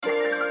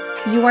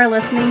You are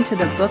listening to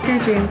the Book Your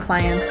Dream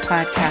Clients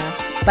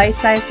podcast,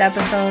 bite-sized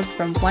episodes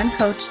from one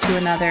coach to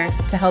another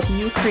to help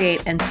you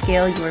create and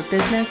scale your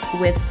business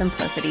with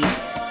simplicity.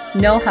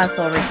 No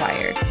hustle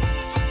required.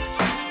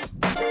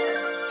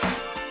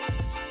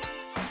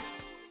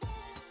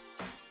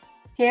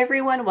 Hey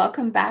everyone,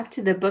 welcome back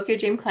to the Book Your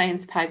Dream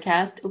Clients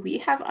podcast. We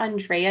have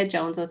Andréa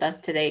Jones with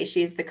us today.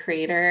 She's the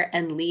creator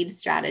and lead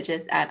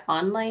strategist at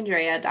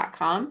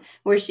onlinedrea.com,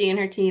 where she and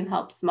her team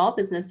help small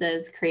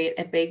businesses create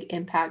a big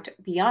impact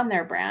beyond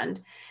their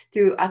brand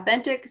through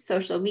authentic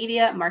social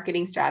media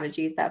marketing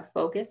strategies that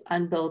focus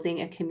on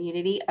building a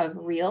community of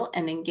real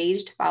and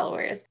engaged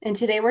followers. And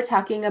today we're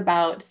talking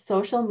about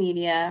social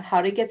media,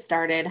 how to get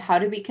started, how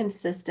to be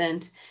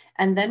consistent,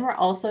 and then we're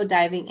also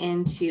diving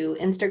into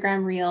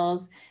Instagram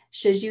Reels.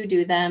 Should you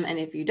do them? And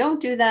if you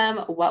don't do them,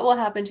 what will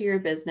happen to your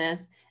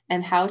business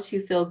and how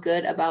to feel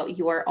good about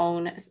your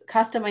own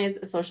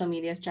customized social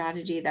media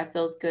strategy that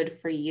feels good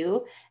for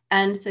you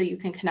and so you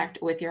can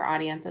connect with your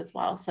audience as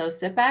well. So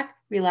sit back,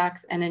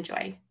 relax, and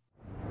enjoy.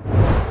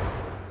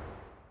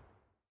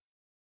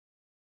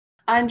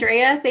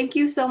 Andréa, thank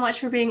you so much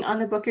for being on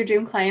the Book Your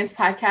Dream Clients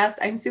podcast.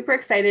 I'm super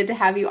excited to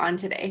have you on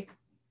today.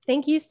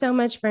 Thank you so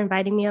much for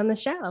inviting me on the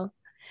show.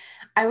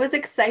 I was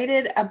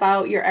excited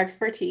about your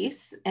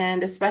expertise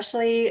and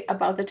especially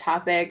about the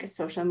topic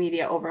social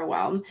media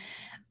overwhelm.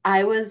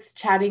 I was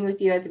chatting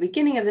with you at the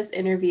beginning of this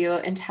interview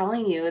and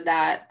telling you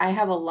that I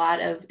have a lot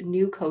of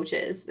new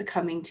coaches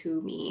coming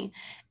to me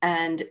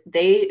and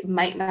they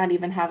might not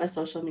even have a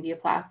social media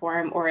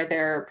platform, or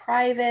they're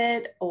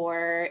private,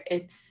 or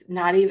it's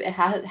not even,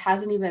 it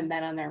hasn't even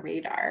been on their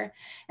radar.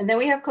 And then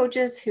we have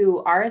coaches who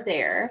are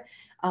there,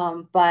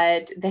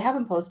 but they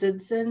haven't posted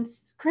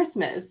since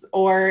Christmas,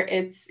 or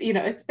it's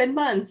been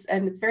months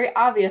and it's very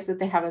obvious that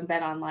they haven't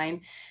been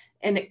online,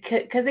 and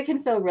because it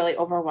can feel really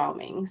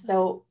overwhelming.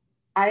 So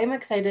I am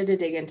excited to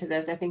dig into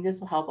this. I think this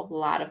will help a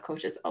lot of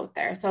coaches out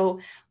there. So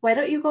why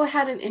don't you go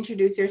ahead and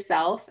introduce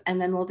yourself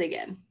and then we'll dig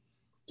in.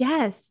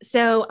 Yes.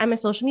 So I'm a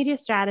social media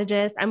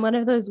strategist. I'm one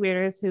of those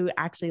weirdos who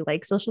actually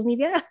like social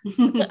media.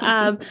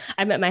 I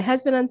met my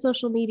husband on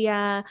social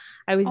media.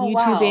 I was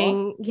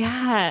YouTubing. Wow.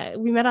 Yeah,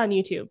 we met on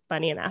YouTube,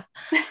 funny enough.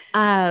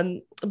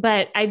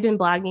 But I've been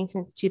blogging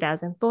since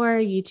 2004,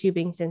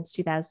 YouTubing since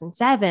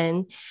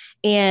 2007.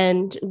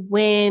 And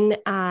when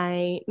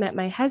I met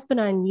my husband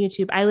on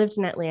YouTube, I lived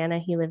in Atlanta.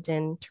 He lived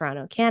in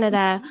Toronto,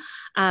 Canada.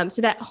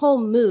 So that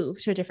whole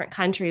move to a different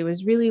country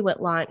was really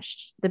what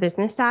launched the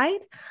business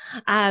side.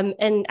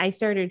 And I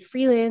started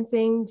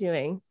freelancing,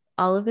 doing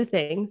all of the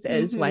things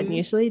as one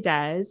usually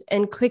does,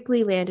 and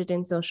quickly landed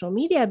in social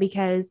media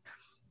because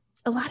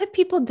a lot of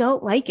people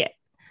don't like it.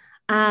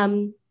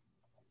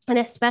 And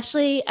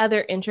especially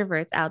other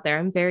introverts out there.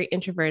 I'm very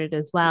introverted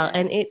as well. Yes.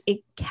 And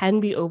it can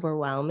be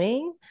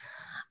overwhelming.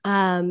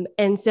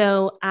 And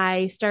so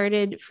I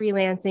started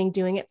freelancing,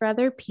 doing it for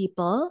other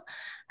people,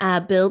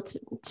 built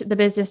the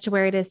business to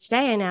where it is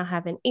today. I now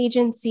have an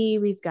agency.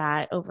 We've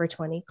got over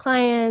 20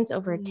 clients,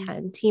 over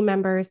 10 team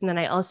members. And then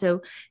I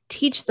also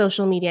teach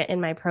social media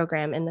in my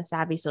program in the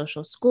Savvy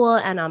Social School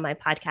and on my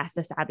podcast,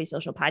 the Savvy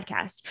Social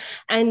Podcast.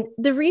 And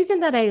the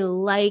reason that I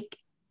like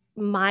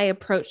my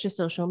approach to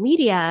social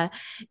media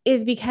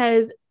is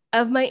because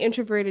of my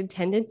introverted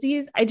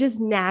tendencies. I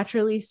just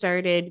naturally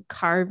started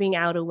carving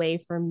out a way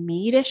for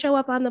me to show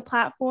up on the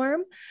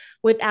platform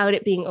without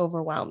it being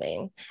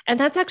overwhelming. And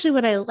that's actually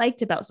what I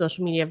liked about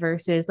social media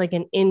versus like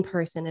an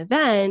in-person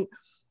event,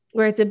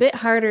 where it's a bit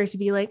harder to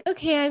be like,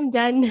 okay, I'm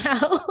done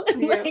now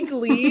and like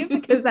leave,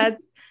 because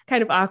that's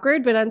kind of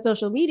awkward. But on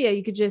social media,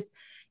 you could just,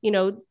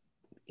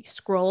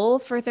 scroll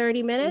for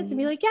 30 minutes and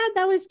be like, yeah,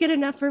 that was good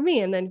enough for me,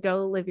 and then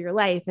go live your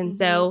life. And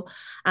so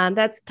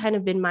that's kind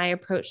of been my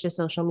approach to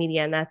social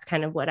media. And that's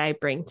kind of what I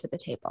bring to the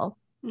table.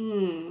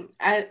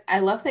 I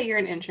love that you're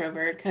an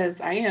introvert,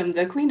 because I am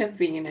the queen of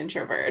being an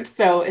introvert.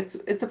 So it's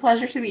a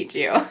pleasure to meet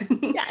you.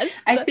 Yes.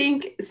 I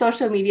think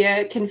social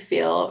media can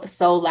feel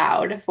so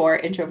loud for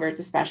introverts,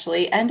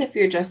 especially. And if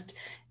you're just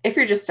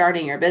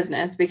starting your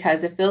business,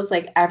 because it feels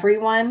like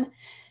everyone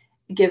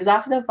gives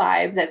off the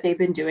vibe that they've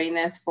been doing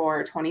this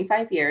for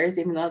 25 years,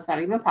 even though it's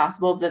not even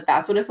possible, but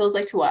that's what it feels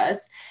like to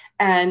us.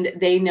 And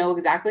they know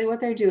exactly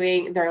what they're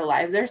doing. Their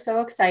lives are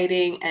so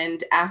exciting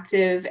and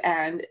active,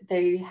 and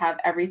they have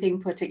everything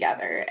put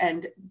together,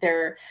 and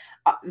they're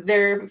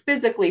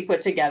physically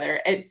put together.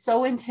 It's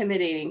so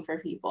intimidating for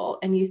people.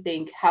 And you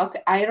think,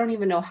 I don't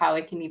even know how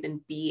I can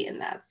even be in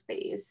that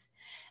space.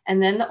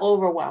 And then the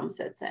overwhelm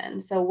sits in.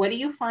 So what do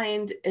you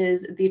find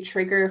is the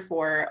trigger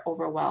for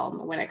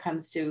overwhelm when it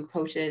comes to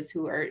coaches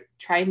who are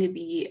trying to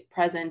be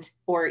present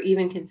or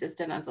even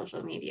consistent on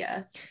social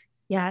media?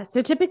 Yeah.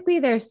 So typically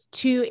there's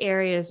two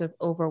areas of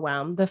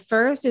overwhelm. The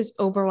first is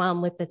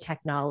overwhelm with the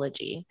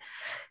technology.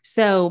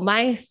 So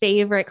my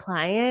favorite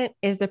client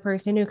is the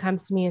person who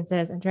comes to me and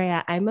says,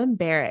 Andréa, I'm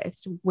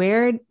embarrassed.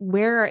 Where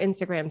are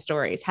Instagram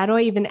stories? How do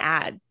I even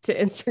add to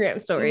Instagram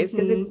stories?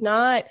 Because it's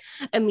not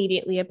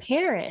immediately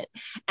apparent.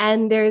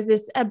 And there's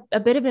this a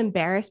bit of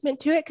embarrassment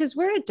to it because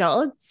we're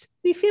adults.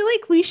 we feel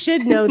like we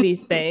should know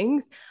these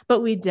things,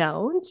 but we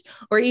don't.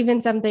 Or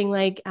even something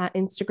like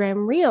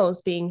Instagram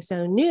Reels being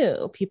so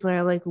new. People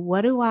are like,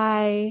 what do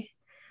I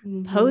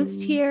post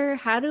Mm-hmm. here?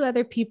 How do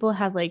other people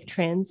have like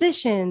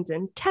transitions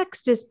and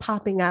text is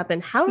popping up?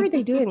 And how are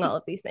they doing all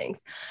of these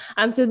things?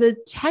 So the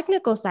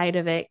technical side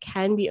of it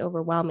can be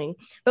overwhelming.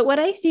 But what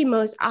I see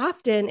most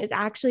often is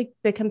actually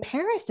the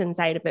comparison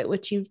side of it,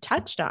 which you've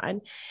touched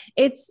on.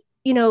 It's,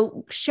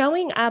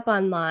 showing up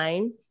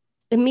online,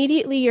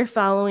 immediately you're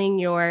following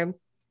your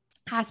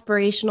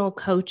aspirational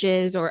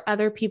coaches or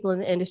other people in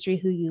the industry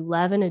who you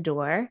love and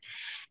adore,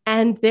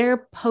 and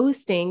they're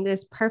posting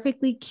this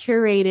perfectly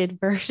curated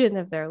version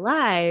of their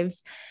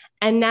lives.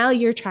 And now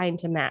you're trying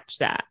to match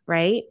that,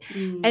 right?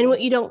 And Mm.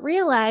 what you don't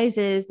realize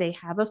is they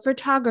have a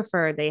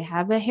photographer, they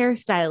have a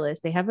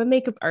hairstylist, they have a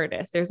makeup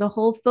artist, there's a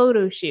whole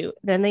photo shoot.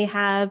 Then they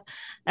have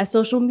a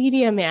social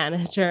media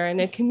manager and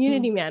a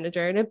community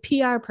manager and a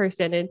PR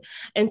person.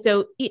 And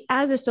so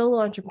as a solo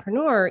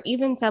entrepreneur,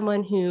 even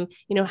someone who,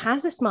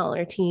 has a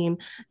smaller team,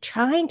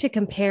 trying to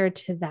compare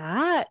to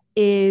that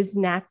is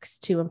next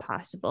to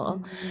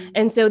impossible. Mm-hmm.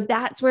 And so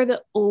that's where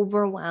the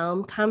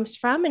overwhelm comes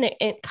from. And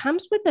it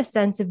comes with a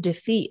sense of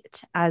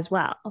defeat as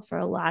well for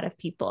a lot of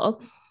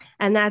people.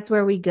 And that's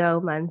where we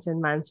go months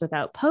and months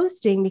without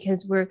posting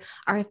because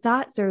our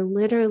thoughts are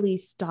literally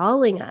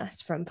stalling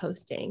us from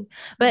posting.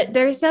 But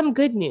there's some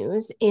good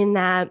news in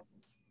that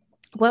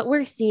what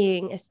we're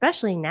seeing,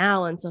 especially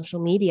now on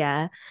social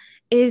media,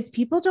 is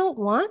people don't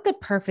want the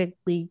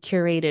perfectly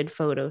curated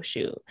photo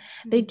shoot.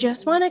 They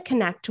just Mm-hmm. want to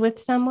connect with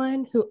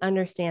someone who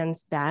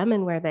understands them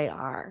and where they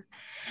are.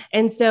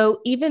 And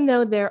so, even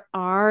though there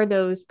are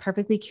those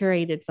perfectly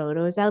curated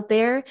photos out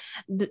there,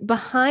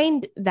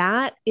 behind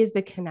that is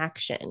the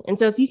connection. And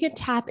so, if you can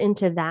tap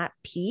into that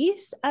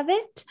piece of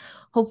it,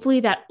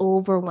 hopefully that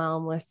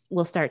overwhelm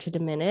will start to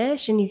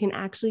diminish and you can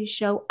actually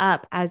show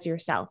up as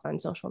yourself on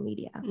social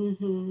media.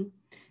 Mm-hmm.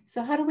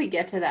 So how do we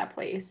get to that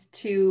place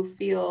to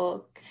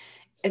feel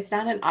it's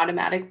not an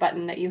automatic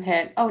button that you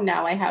hit, oh,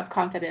 now I have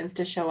confidence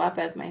to show up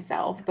as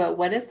myself, but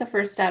what is the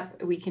first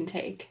step we can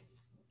take?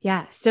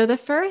 Yeah. So the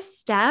first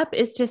step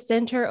is to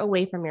center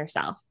away from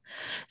yourself.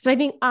 So I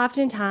think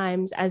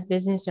oftentimes as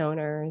business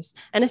owners,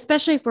 and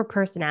especially for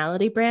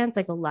personality brands,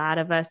 like a lot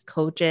of us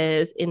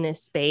coaches in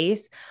this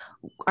space,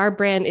 our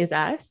brand is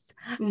us.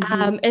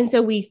 Mm-hmm. And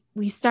so we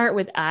start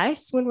with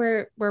us when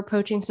we're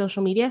approaching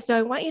social media. So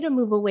I want you to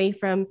move away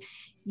from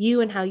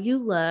you and how you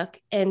look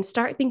and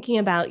start thinking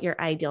about your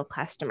ideal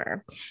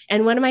customer.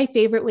 And one of my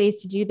favorite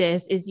ways to do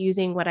this is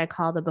using what I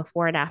call the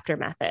before and after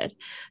method.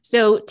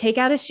 So take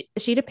out a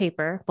sheet of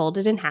paper, fold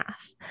it in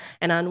half,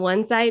 and on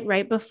one side,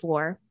 right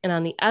before, and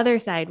on the other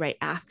side, right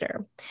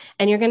after.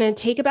 And you're going to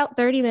take about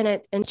 30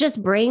 minutes and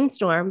just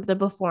brainstorm the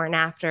before and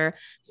after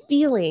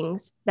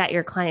feelings that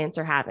your clients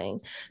are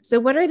having. So,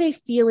 what are they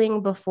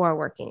feeling before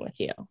working with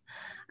you?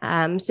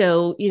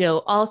 So,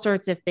 all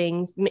sorts of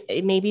things.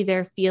 Maybe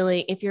they're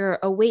feeling, if you're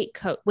a weight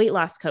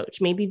loss coach,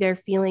 maybe they're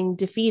feeling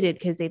defeated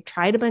because they've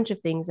tried a bunch of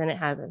things and it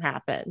hasn't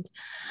happened.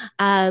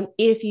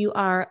 If you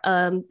are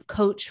a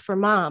coach for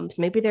moms,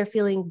 maybe they're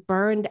feeling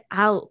burned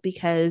out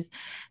because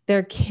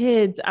their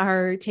kids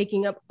are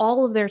taking up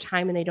all of their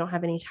time and they don't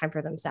have any time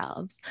for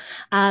themselves.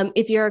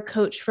 If you're a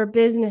coach for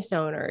business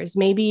owners,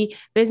 maybe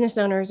business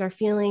owners are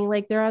feeling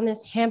like they're on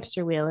this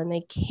hamster wheel and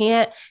they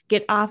can't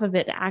get off of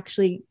it to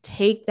actually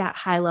take that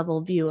high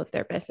level view of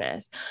their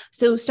business.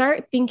 So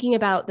start thinking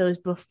about those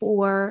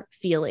before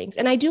feelings.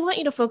 And I do want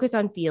you to focus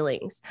on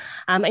feelings.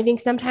 I think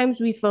sometimes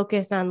we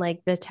focus on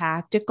like the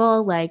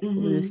tactical, like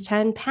lose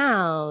Mm-hmm. 10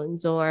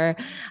 pounds or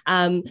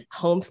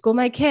homeschool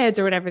my kids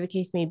or whatever the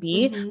case may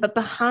be. Mm-hmm. But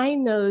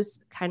behind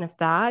those kind of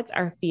thoughts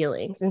are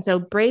feelings. And so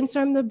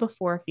brainstorm the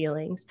before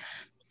feelings.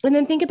 And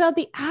then think about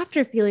the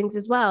after feelings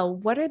as well.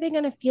 What are they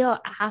going to feel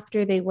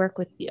after they work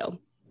with you?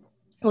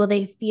 Will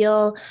they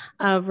feel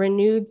a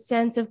renewed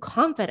sense of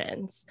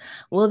confidence?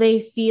 Will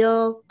they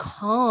feel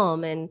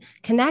calm and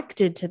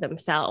connected to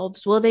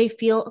themselves? Will they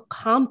feel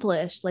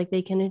accomplished, like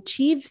they can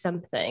achieve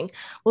something?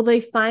 Will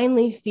they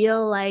finally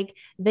feel like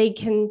they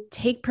can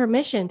take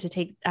permission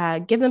to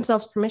give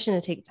themselves permission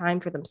to take time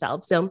for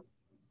themselves? So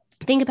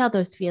think about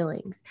those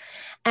feelings.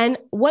 And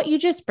what you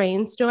just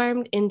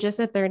brainstormed in just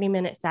a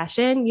 30-minute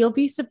session, you'll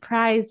be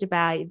surprised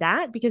about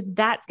that because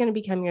that's going to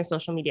become your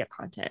social media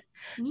content.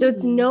 So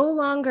it's Mm. no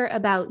longer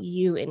about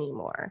you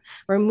anymore.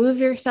 Remove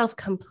yourself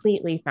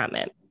completely from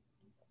it.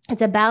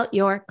 It's about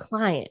your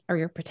client or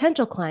your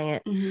potential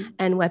client Mm-hmm.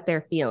 and what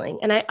they're feeling.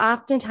 And I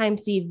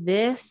oftentimes see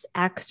this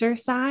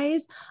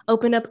exercise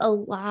open up a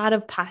lot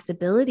of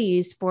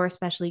possibilities for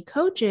especially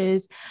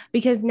coaches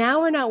because now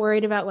we're not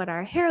worried about what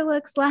our hair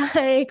looks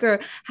like or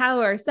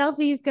how our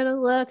selfie is going to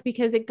look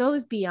because it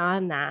goes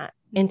beyond that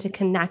into Mm-hmm.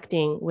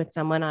 connecting with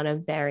someone on a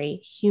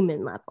very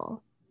human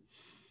level.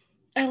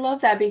 I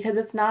love that because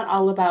it's not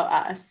all about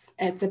us.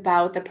 It's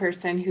about the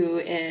person who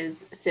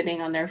is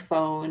sitting on their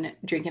phone,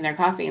 drinking their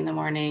coffee in the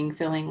morning,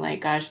 feeling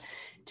like, gosh,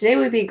 today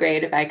would be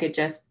great if I could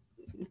just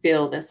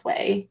feel this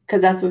way,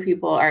 because that's what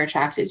people are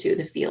attracted to,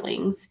 the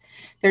feelings.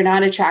 They're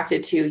not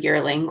attracted to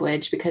your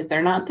language because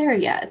they're not there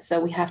yet. So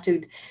we have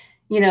to,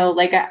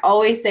 like I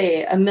always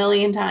say a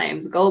million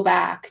times, go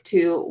back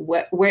to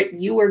what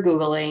you were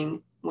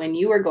Googling when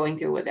you were going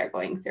through what they're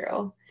going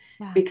through,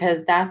 Yeah.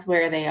 because that's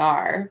where they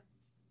are.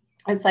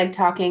 It's like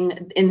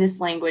talking in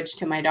this language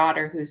to my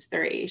daughter who's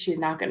 3. She's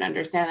not going to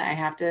understand that. I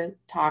have to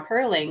talk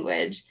her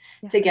language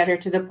Yeah. to get her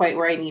to the point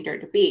where I need her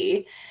to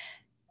be.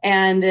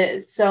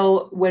 And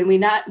so when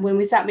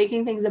we stop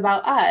making things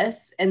about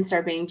us and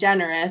start being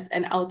generous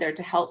and out there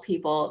to help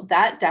people,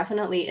 that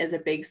definitely is a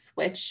big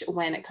switch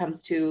when it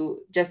comes to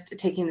just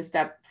taking the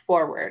step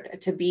forward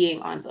to being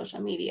on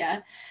social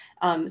media.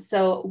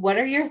 So what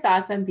are your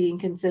thoughts on being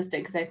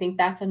consistent? Because I think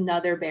that's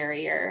another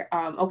barrier.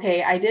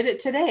 Okay, I did it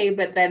today,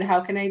 but then how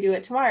can I do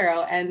it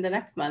tomorrow and the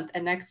next month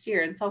and next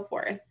year and so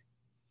forth?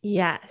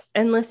 Yes.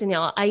 And listen,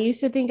 y'all, I used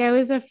to think I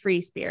was a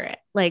free spirit.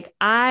 Like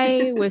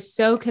I was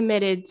so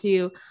committed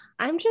to,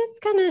 I'm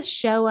just going to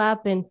show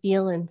up and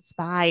feel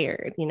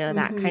inspired, that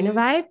kind of Mm-hmm.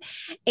 vibe.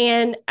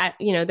 And,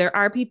 there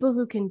are people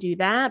who can do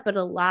that, but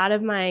a lot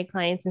of my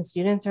clients and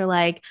students are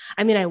like,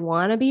 I mean, I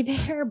want to be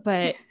there,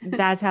 but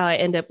that's how I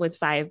end up with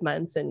 5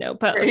 months and no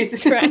Right.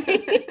 posts,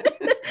 right?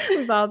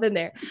 We've all been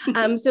there.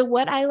 So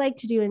what I like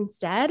to do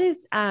instead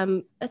is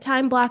a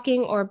time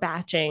blocking or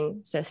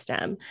batching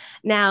system.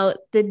 Now,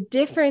 the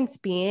difference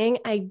being,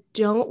 I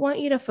don't want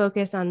you to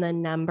focus on the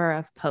number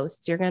of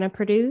posts you're going to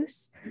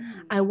produce.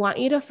 I want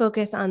you to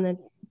focus on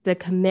the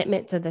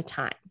commitment to the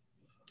time.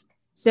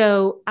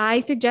 So I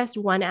suggest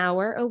 1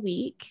 hour a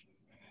week.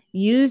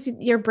 Use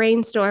your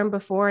brainstorm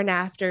before and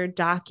after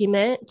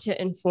document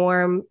to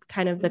inform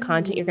kind of the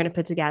content you're going to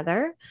put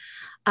together.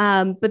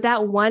 But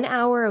that 1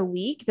 hour a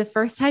week, the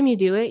first time you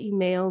do it, you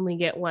may only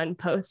get one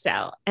post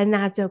out, and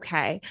that's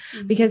okay.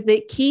 Mm-hmm. Because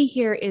the key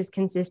here is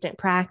consistent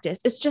practice.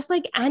 It's just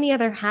like any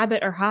other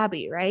habit or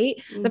hobby, right?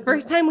 Mm-hmm. The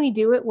first time we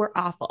do it, we're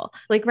awful.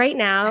 Like right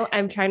now,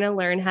 I'm trying to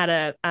learn how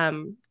to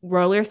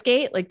roller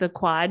skate, like the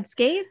quad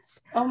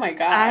skates. Oh my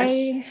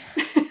gosh.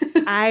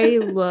 I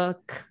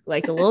look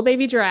like a little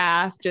baby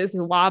giraffe just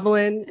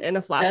wobbling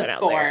and flopping Just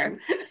out there.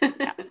 born.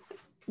 Yeah.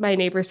 My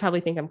neighbors probably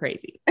think I'm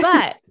crazy,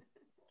 but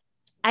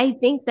I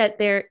think that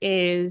there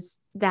is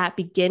that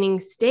beginning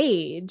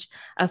stage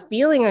of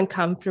feeling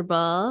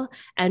uncomfortable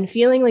and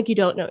feeling like you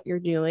don't know what you're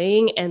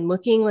doing and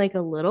looking like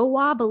a little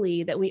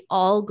wobbly that we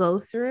all go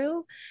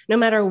through no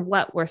matter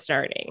what we're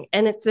starting.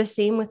 And it's the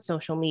same with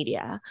social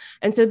media.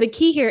 And so the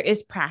key here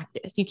is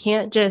practice. You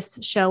can't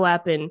just show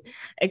up and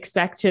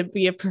expect to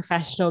be a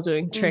professional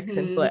doing tricks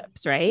and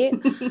flips, right?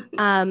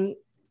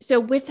 So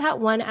with that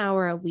 1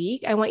 hour a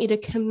week, I want you to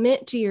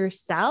commit to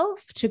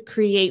yourself to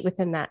create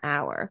within that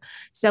hour.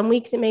 Some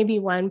weeks it may be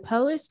one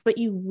post, but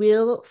you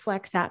will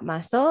flex that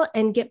muscle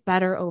and get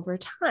better over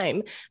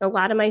time. A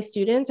lot of my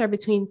students are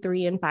between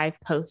 3 and 5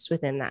 posts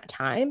within that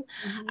time.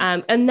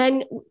 And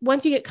then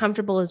once you get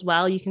comfortable as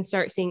well, you can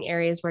start seeing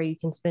areas where you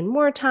can spend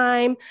more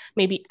time,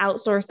 maybe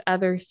outsource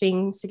other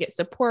things to get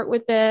support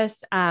with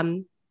this.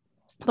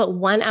 But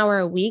 1 hour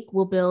a week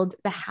will build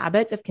the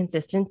habits of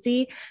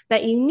consistency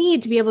that you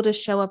need to be able to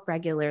show up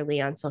regularly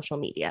on social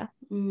media.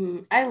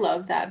 I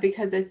love that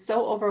because it's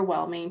so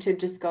overwhelming to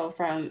just go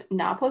from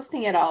not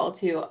posting at all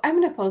to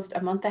I'm going to post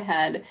a month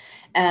ahead.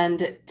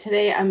 And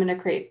today I'm going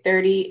to create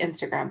 30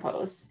 Instagram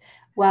posts.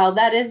 While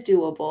that is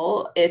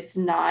doable, it's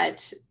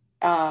not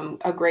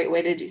a great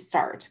way to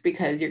start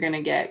because you're going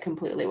to get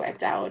completely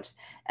wiped out.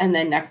 And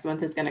then next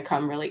month is going to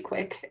come really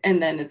quick.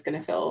 And then it's going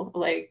to feel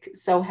like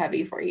so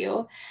heavy for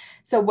you.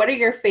 So what are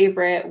your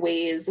favorite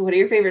ways? What are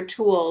your favorite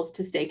tools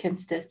to stay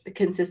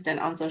consistent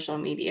on social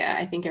media?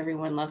 I think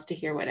everyone loves to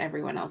hear what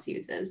everyone else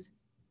uses.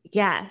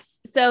 Yes.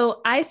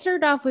 So I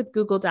started off with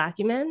Google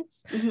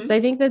Documents. Mm-hmm. So I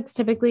think that's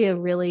typically a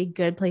really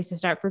good place to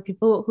start for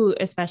people who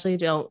especially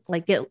don't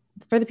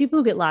for the people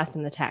who get lost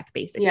in the tech,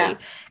 basically,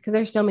 because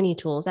there's so many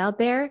tools out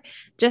there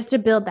just to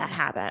build that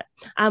habit.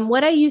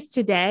 What I use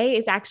today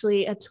is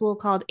actually a tool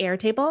called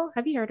Airtable.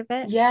 Have you heard of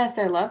it? Yes,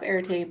 I love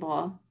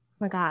Airtable.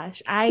 My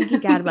gosh, I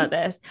geek out about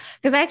this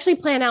because I actually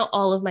plan out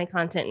all of my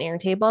content in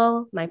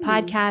Airtable, my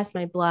podcast,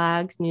 my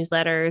blogs,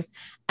 newsletters,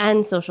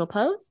 and social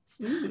posts.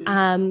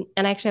 And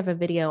I actually have a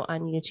video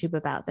on YouTube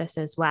about this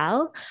as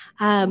well.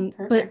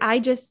 But I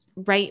just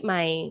write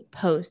my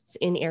posts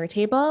in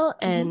Airtable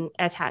and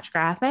attach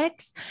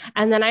graphics.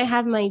 And then I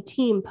have my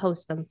team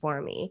post them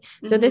for me.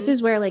 So this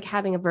is where like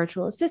having a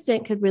virtual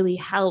assistant could really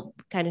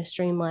help kind of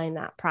streamline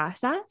that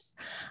process.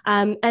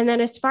 And then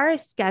as far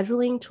as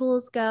scheduling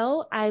tools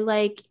go, I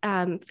like,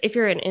 if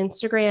you're an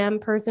Instagram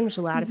person, which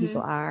a lot of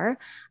people are,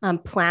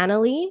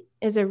 Planoly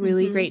is a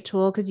really great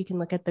tool because you can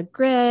look at the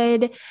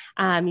grid.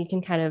 You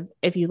can kind of,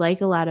 if you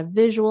like a lot of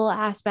visual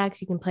aspects,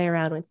 you can play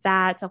around with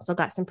that. It's also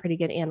got some pretty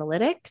good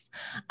analytics.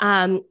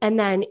 And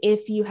then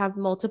if you have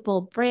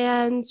multiple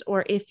brands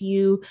or if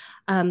you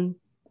kind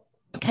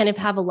of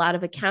have a lot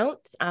of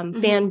accounts,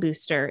 Fan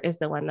Booster is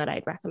the one that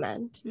I'd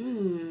recommend.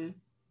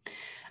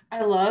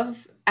 I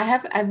love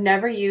I've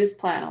never used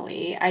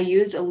Planoly. I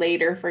used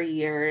Later for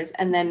years,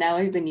 and then now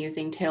I've been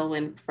using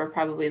Tailwind for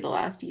probably the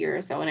last year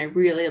or so, and I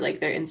really like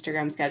their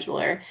Instagram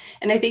scheduler.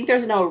 And I think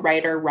there's no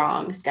right or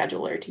wrong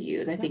scheduler to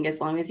use. I think as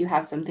long as you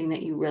have something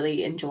that you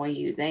really enjoy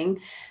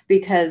using,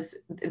 because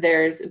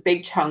there's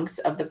big chunks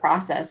of the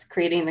process,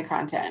 creating the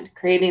content,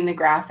 creating the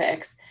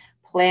graphics,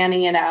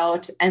 planning it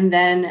out, and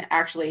then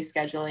actually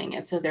scheduling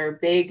it. So they're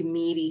big,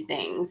 meaty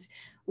things.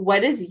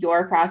 What does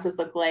your process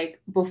look like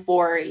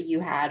before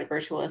you had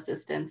virtual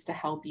assistants to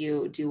help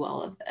you do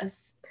all of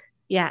this?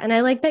 Yeah. And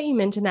I like that you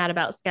mentioned that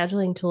about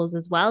scheduling tools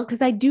as well,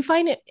 because I do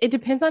find it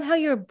depends on how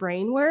your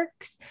brain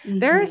works.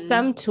 There are Mm-hmm.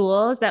 some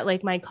tools that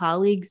like my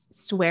colleagues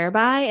swear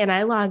by, and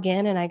I log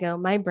in and I go,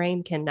 my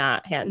brain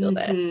cannot handle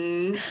this.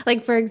 Mm-hmm.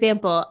 Like, for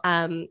example,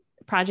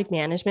 project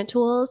management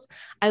tools.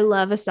 I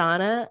love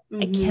Asana.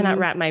 I cannot Mm-hmm.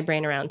 wrap my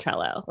brain around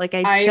Trello. Like,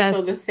 I I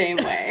feel the just, same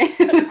way.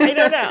 I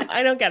don't know.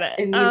 I don't get it.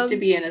 It needs to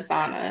be in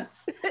Asana.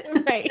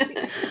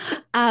 Right.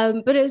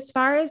 But as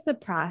far as the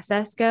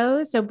process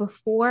goes, so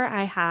before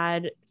I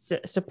had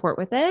support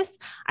with this,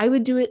 I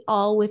would do it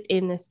all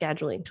within the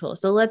scheduling tool.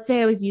 So let's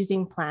say I was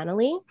using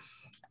Planoly.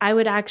 I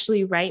would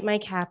actually write my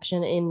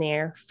caption in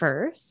there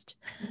first,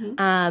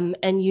 Mm-hmm.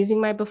 and using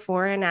my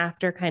before and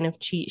after kind of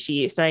cheat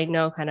sheet. So I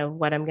know kind of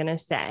what I'm going to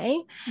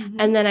say. Mm-hmm.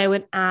 And then I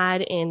would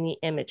add in the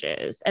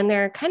images. And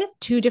there are kind of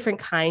two different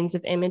kinds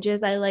of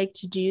images I like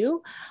to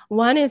do.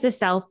 One is a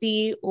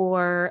selfie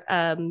or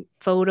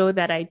photo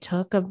that I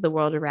took of the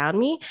world around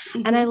me.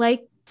 And I Mm-hmm.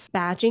 like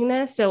batching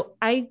this. So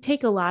I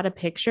take a lot of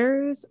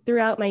pictures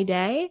throughout my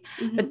day,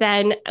 but Mm-hmm.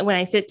 then when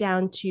I sit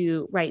down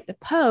to write the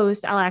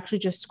post, I'll actually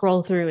just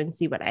scroll through and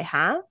see what I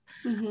have,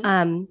 Mm-hmm.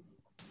 um,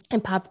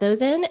 and pop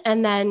those in.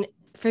 And then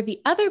for the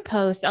other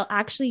posts, I'll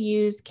actually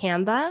use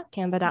Mm-hmm.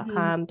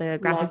 canva.com, the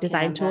graphic Love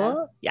design Canva.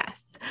 tool.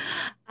 Yes.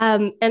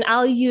 And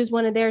I'll use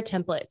one of their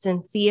templates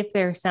and see if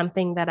there's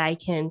something that I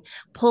can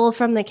pull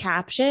from the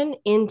caption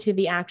into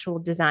the actual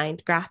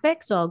designed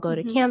graphic. So I'll go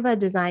to Mm-hmm. Canva,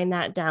 design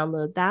that,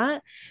 download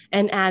that,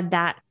 and add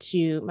that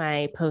to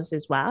my post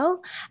as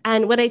well.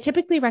 And what I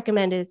typically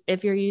recommend is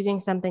if you're using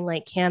something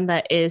like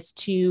Canva, is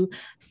to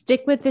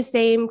stick with the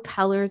same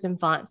colors and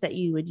fonts that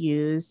you would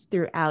use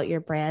throughout your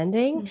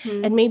branding,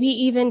 Mm-hmm. and maybe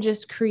even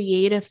just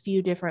create a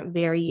few different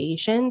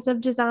variations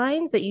of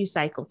designs that you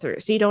cycle through.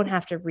 So you don't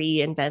have to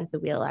reinvent the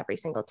wheel every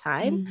single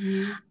time.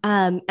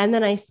 Mm-hmm. And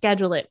then I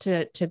schedule it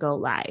to go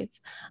live.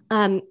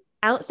 Um,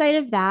 Outside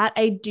of that,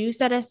 I do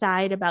set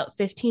aside about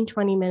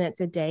 15-20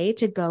 minutes a day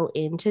to go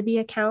into the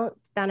account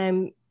that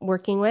I'm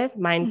working with.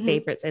 My Mm-hmm.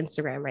 favorite's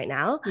Instagram right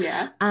now.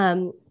 Yeah.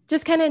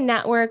 Just kind of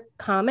network,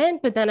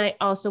 comment, but then I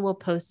also will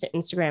post to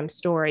Instagram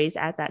stories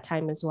at that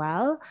time as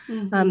well.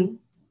 Um, Mm-hmm.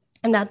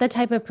 I'm not the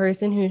type of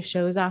person who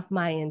shows off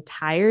my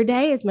entire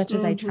day as much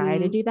as I try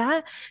to Mm-hmm. do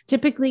that.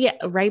 Typically,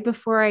 right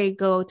before I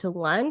go to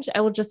lunch,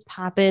 I will just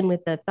pop in with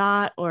a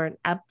thought or an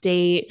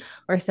update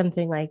or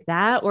something like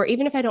that. Or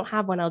even if I don't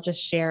have one, I'll just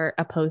share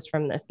a post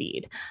from the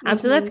feed.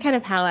 So that's Mm-hmm. kind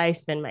of how I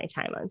spend my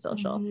time on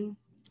social. Mm-hmm.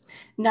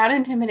 Not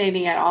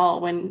intimidating at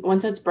all when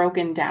once it's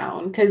broken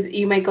down, because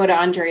you might go to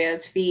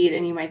Andrea's feed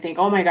and you might think,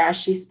 oh my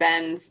gosh, she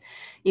spends,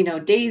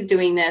 days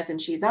doing this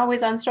and she's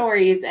always on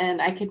stories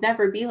and I could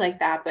never be like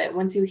that. But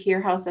once you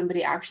hear how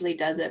somebody actually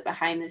does it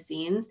behind the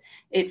scenes,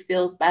 it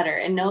feels better,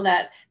 and know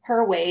that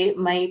her way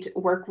might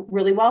work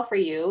really well for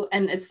you.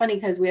 And it's funny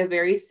because we have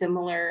very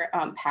similar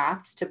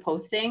paths to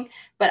posting,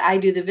 but I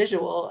did the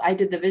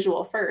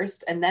visual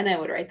first and then I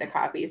would write the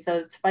copy. So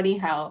it's funny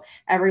how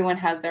everyone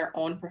has their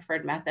own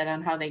preferred method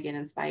on how they get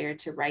inspired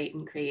to write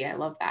and create. I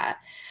love that.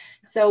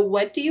 So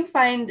what do you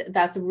find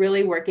that's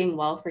really working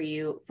well for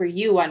you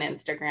on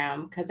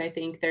Instagram? Because I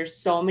think there's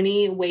so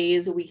many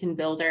ways we can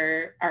build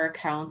our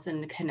accounts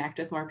and connect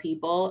with more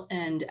people.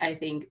 And I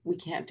think we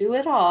can't do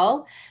it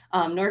all,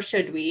 nor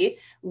should we.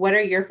 What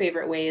are your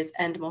favorite ways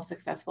and most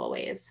successful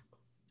ways?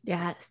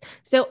 Yes.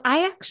 So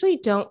I actually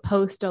don't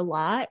post a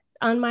lot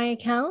on my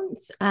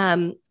accounts.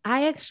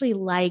 I actually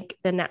like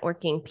the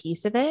networking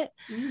piece of it.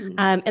 Mm.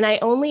 And I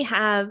only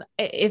have,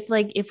 if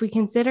we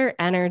consider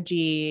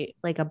energy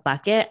like a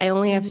bucket, I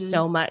only have Hmm.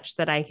 so much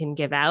that I can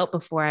give out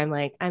before I'm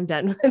like, I'm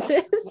done with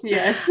this.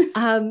 Yes.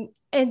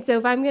 And so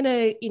if I'm going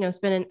to,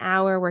 spend an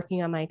hour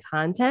working on my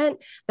content,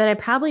 then I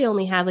probably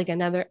only have like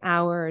another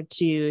hour or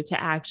two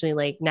to actually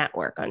like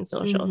network on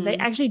social. Because I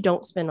Hmm. actually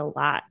don't spend a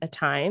lot of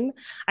time.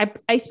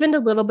 I spend a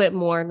little bit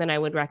more than I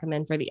would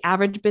recommend for the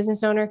average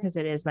business owner because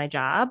it is my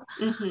job.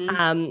 Hmm.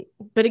 Um,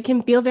 but it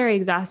can feel very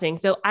exhausting.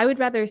 So I would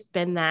rather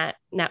spend that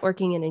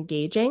networking and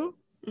engaging.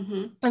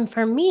 Hmm. And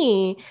for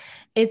me,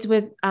 it's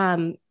with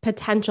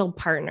potential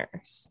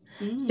partners.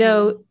 Mm.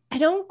 So I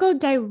don't go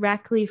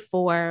directly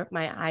for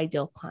my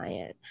ideal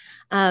client.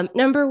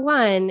 Number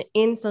one,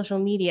 in social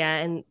media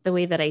and the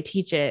way that I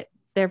teach it,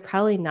 they're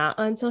probably not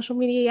on social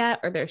media yet,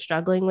 or they're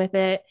struggling with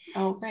it.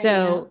 Oh, right. Yeah.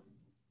 So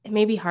it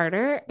may be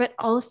harder. But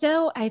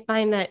also, I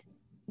find that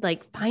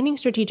like finding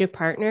strategic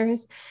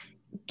partners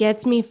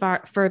gets me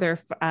further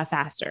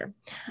faster.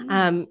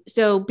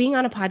 So being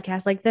on a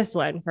podcast like this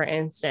one, for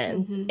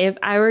instance, if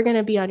I were going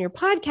to be on your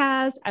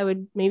podcast, I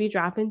would maybe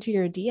drop into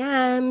your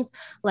DMs,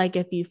 like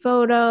a few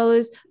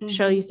photos,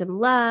 show you some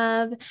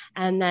love,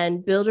 and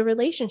then build a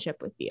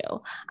relationship with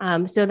you,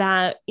 so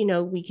that, you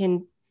know, we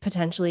can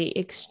potentially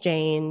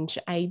exchange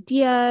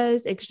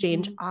ideas,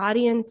 exchange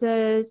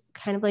audiences,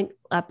 kind of like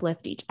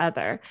uplift each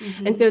other.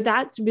 And so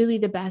that's really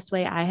the best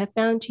way I have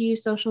found to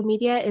use social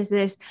media, is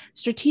this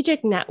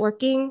strategic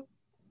networking,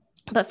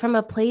 but from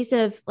a place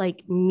of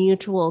like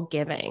mutual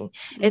giving.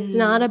 It's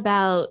not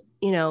about,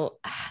 you know,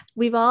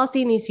 we've all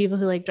seen these people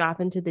who like drop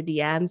into the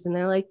DMs and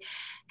they're like,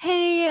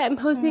 hey, I'm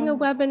hosting a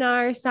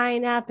webinar,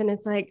 sign up. And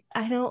it's like,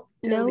 I don't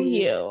know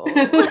you.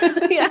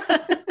 Yeah.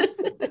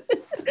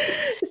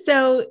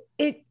 So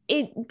it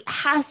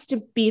has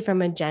to be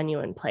from a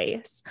genuine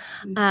place.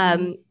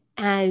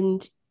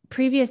 And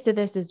previous to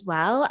this as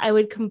well, I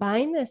would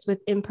combine this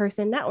with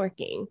in-person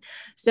networking.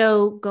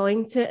 So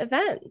going to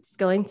events,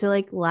 going to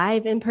like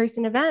live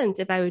in-person events.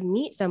 If I would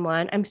meet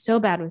someone, I'm so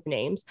bad with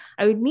names.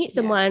 I would meet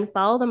someone,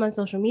 follow them on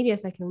social media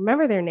so I can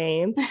remember their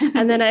name.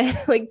 And then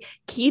I like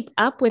keep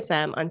up with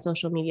them on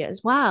social media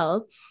as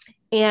well.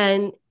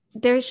 And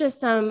there's just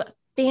some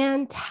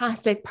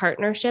fantastic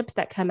partnerships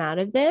that come out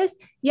of this.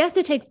 Yes,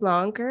 it takes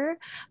longer,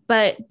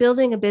 but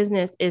building a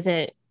business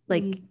isn't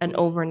like an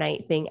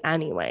overnight thing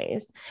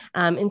anyways.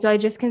 And so I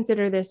just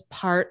consider this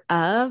part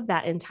of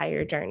that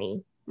entire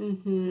journey.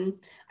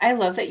 I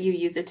love that you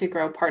use it to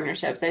grow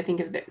partnerships. I think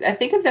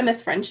of them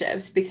as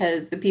friendships,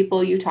 because the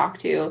people you talk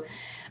to,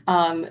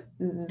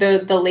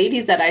 the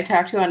ladies that I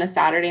talk to on a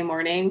Saturday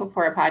morning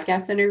before a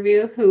podcast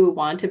interview who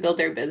want to build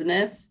their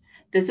business.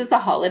 This is a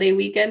holiday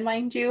weekend,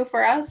 mind you,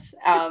 for us.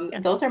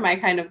 Those are my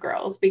kind of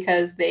girls,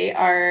 because they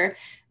are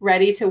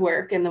ready to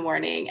work in the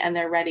morning and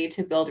they're ready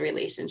to build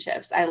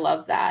relationships. I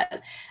love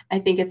that. I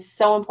think it's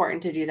so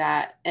important to do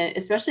that. And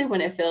especially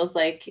when it feels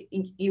like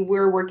I've been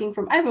working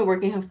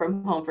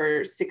from home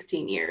for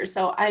 16 years.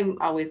 So I'm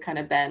always kind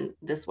of been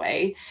this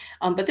way.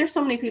 But there's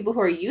so many people who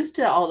are used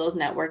to all those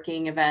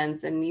networking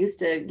events and used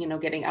to, you know,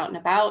 getting out and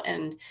about.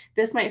 And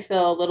this might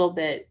feel a little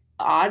bit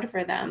odd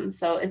for them.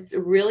 So it's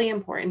really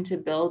important to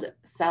build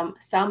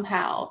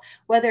somehow,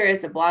 whether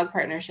it's a blog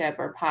partnership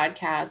or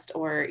podcast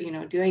or, you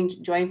know, doing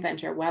joint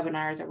venture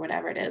webinars or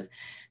whatever it is,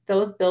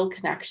 those build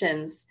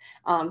connections.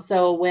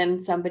 So when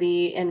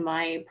somebody in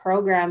my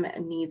program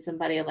needs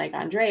somebody like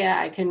Andréa,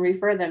 I can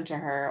refer them to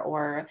her,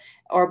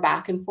 or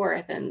back and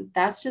forth. And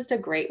that's just a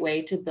great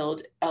way to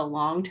build a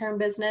long-term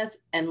business.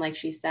 And like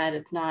she said,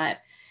 it's not,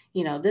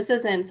 you know, this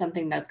isn't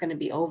something that's going to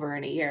be over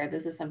in a year.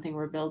 This is something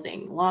we're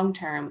building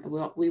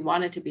long-term. We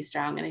want it to be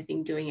strong. And I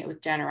think doing it with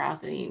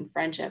generosity and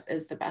friendship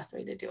is the best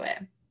way to do it.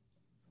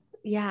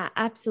 Yeah,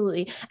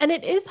 absolutely. And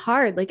it is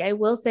hard. Like I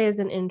will say, as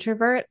an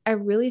introvert, I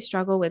really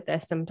struggle with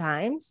this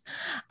sometimes.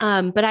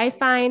 But I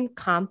find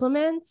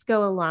compliments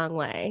go a long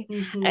way,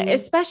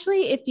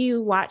 especially if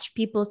you watch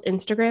people's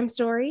Instagram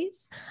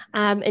stories,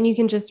 and you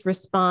can just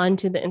respond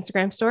to the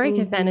Instagram story,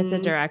 because then it's a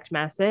direct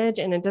message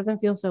and it doesn't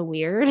feel so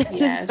weird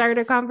to start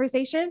a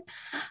conversation.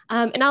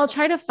 And I'll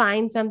try to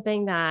find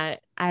something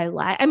that I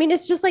like. I mean,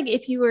 it's just like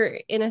if you were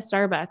in a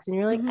Starbucks and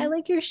you're like, I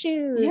like your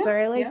shoes, or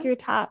I like your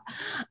top.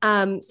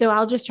 So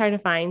I'll just try to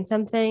find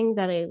something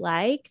that I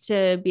like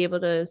to be able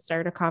to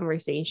start a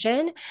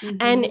conversation.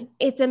 And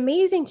it's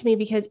amazing to me,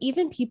 because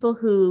even people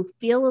who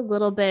feel a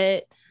little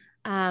bit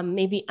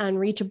maybe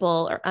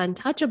unreachable or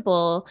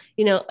untouchable,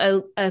 you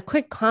know, a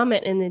quick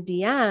comment in the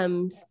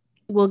DMs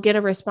will get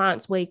a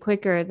response way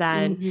quicker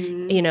than,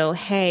 you know,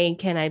 hey,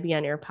 can I be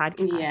on your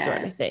podcast,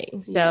 sort of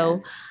thing.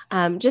 So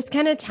just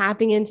kind of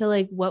tapping into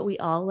like what we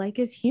all like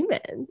as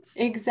humans.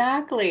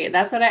 Exactly.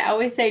 That's what I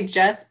always say.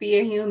 Just be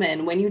a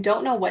human. When you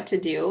don't know what to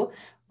do,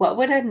 what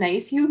would a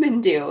nice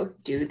human do?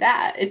 Do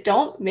that.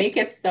 Don't make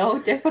it so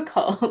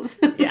difficult.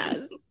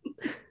 Yes.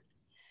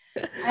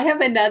 I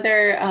have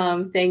another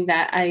thing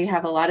that I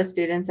have a lot of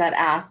students that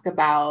ask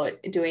about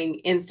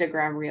doing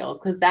Instagram reels,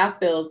 because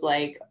that feels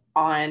like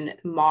on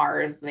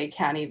Mars.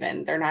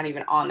 They're not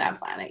even on that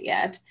planet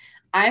yet.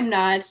 I'm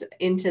not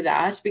into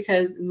that,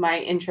 because my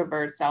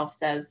introvert self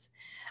says,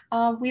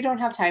 we don't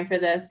have time for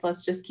this.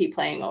 Let's just keep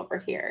playing over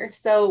here.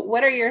 So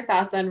what are your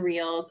thoughts on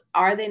reels?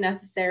 Are they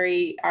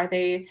necessary? Are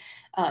they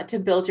to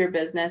build your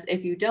business?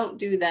 If you don't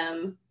do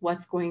them,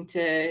 is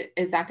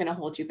that going to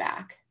hold you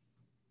back?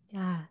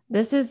 Yeah,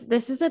 this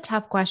is a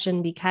tough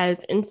question,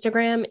 because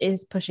Instagram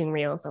is pushing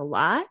reels a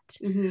lot.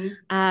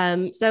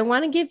 So I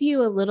want to give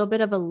you a little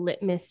bit of a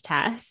litmus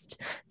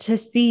test to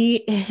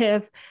see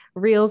if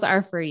reels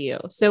are for you.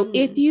 So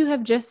if you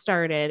have just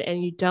started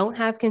and you don't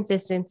have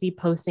consistency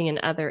posting in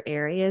other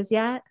areas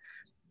yet,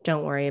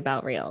 don't worry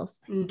about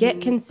reels.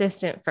 Get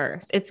consistent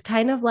first. It's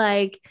kind of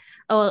like,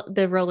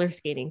 the roller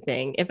skating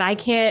thing. If I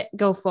can't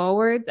go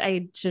forwards,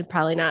 I should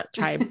probably not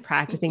try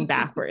practicing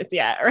backwards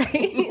yet,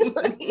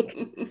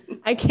 right?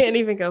 I can't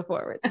even go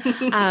forwards.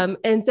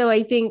 And so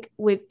I think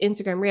with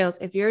Instagram Reels,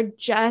 if you're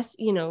just,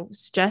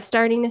 just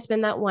starting to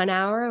spend that 1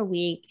 hour a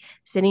week,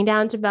 sitting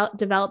down to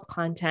develop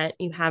content,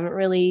 you haven't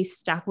really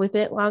stuck with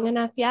it long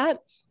enough yet,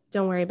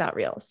 don't worry about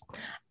Reels.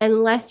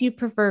 Unless you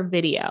prefer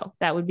video,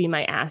 that would be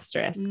my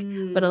asterisk.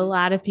 But a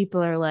lot of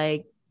people are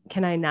like,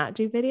 can I not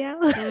do video?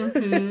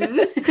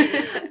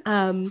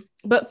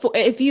 But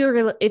if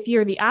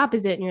you're the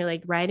opposite and you're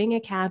like, writing a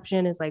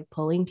caption is like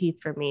pulling teeth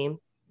for me,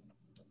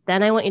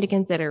 then I want you to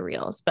consider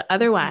Reels. But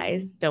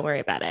otherwise, don't worry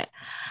about it.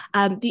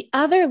 The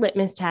other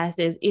litmus test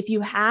is if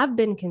you have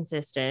been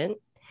consistent,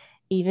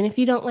 even if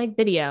you don't like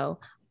video,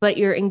 but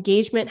your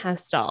engagement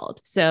has stalled.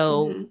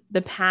 So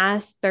the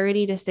past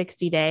 30 to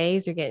 60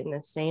 days, you're getting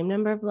the same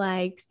number of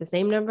likes, the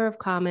same number of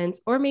comments,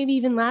 or maybe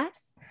even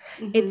less.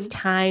 It's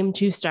time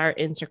to start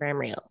Instagram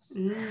Reels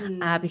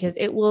because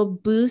it will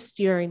boost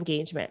your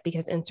engagement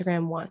because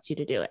Instagram wants you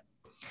to do it.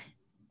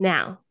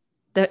 Now,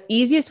 the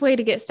easiest way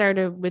to get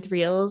started with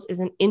Reels is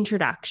an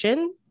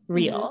introduction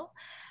reel,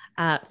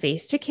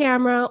 face to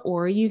camera,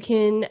 or you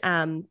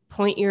can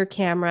point your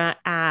camera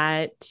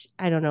at,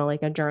 I don't know,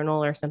 like a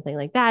journal or something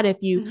like that. If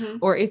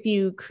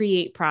you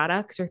create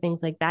products or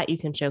things like that, you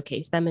can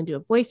showcase them and do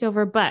a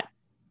voiceover, but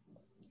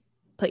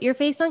put your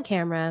face on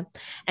camera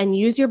and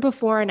use your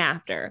before and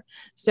after.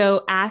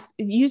 So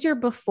use your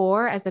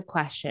before as a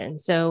question.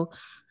 So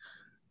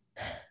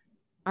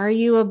are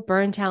you a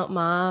burnt out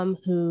mom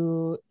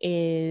who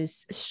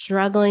is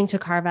struggling to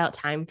carve out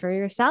time for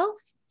yourself?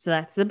 So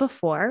that's the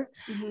before.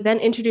 Then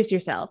introduce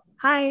yourself.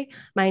 Hi,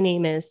 my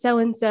name is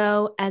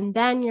so-and-so. And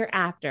then your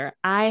after.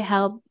 I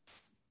help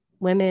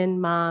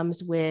women,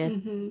 moms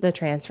with the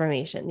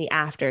transformation, the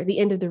after, the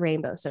end of the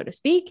rainbow, so to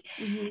speak.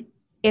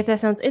 If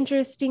that sounds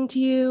interesting to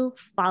you,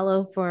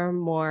 follow for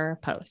more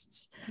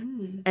posts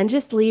and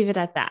just leave it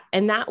at that.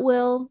 And that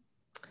will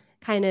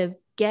kind of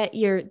get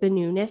the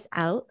newness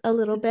out a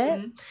little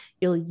bit.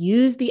 You'll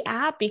use the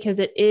app because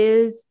it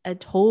is a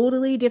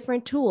totally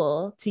different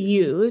tool to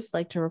use,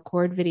 like to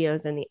record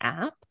videos in the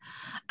app.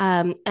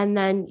 And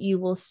then you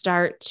will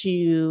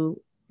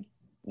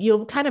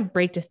you'll kind of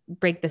break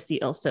the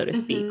seal, so to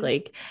speak.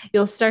 Like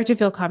you'll start to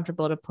feel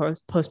comfortable to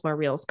post more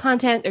Reels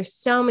content. There's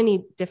so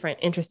many different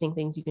interesting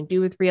things you can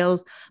do with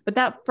Reels, but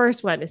that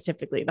first one is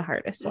typically the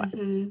hardest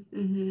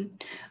one.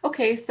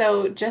 Okay,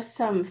 so just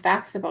some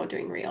facts about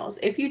doing Reels.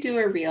 If you do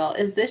a Reel,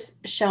 is this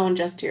shown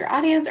just to your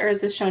audience or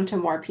is this shown to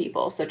more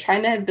people? So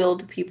trying to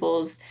build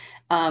people's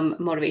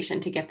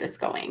motivation to get this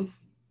going.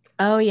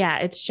 Oh, yeah.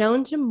 It's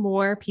shown to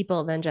more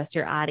people than just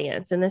your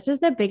audience. And this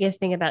is the biggest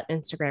thing about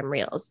Instagram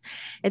Reels.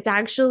 It's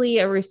actually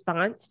a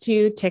response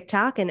to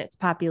TikTok and its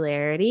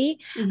popularity.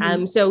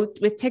 So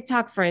with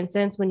TikTok, for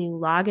instance, when you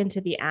log into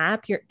the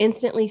app, you're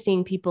instantly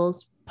seeing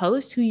people's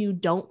posts who you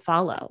don't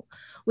follow,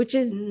 which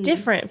is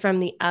different from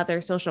the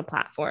other social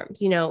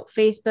platforms.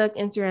 Facebook,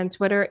 Instagram,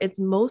 Twitter, it's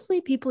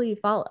mostly people you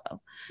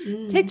follow.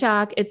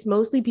 TikTok, it's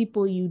mostly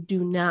people you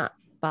do not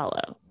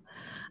follow.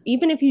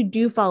 Even if you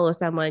do follow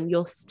someone,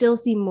 you'll still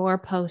see more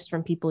posts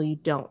from people you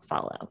don't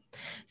follow.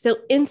 So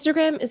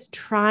Instagram is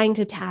trying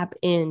to tap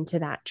into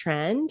that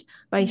trend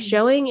by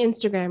showing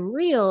Instagram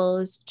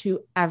Reels to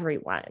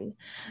everyone.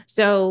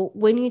 So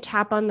when you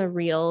tap on the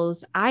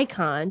Reels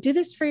icon, do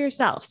this for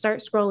yourself.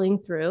 Start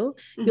scrolling through.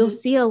 You'll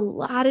see a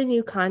lot of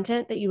new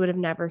content that you would have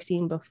never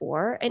seen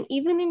before. And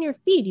even in your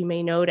feed, you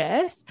may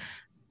notice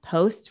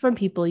posts from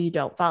people you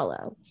don't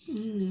follow.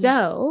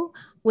 So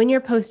when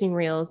you're posting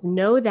Reels,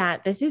 know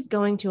that this is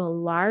going to a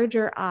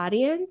larger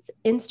audience.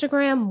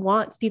 Instagram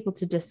wants people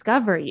to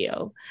discover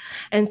you.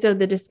 And so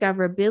the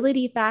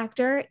discoverability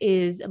factor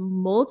is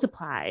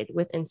multiplied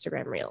with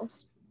Instagram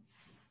Reels.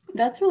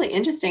 That's really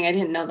interesting. I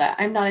didn't know that.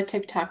 I'm not a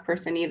TikTok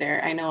person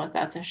either. I know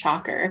that's a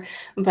shocker,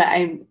 but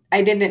I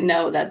didn't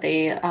know that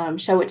they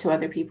show it to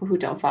other people who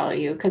don't follow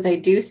you, because I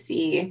do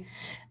see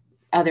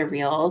other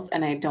Reels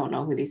and I don't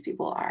know who these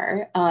people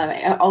are.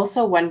 I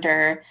also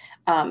wonder,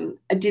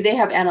 do they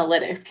have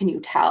analytics? Can you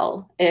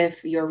tell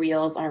if your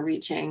Reels are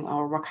reaching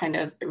or what kind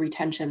of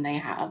retention they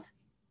have?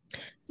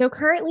 So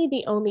currently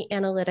the only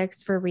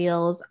analytics for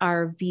Reels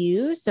are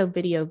views, so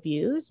video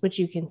views,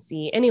 which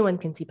anyone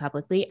can see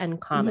publicly,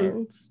 and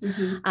comments.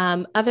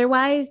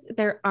 Otherwise,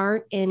 there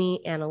aren't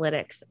any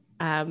analytics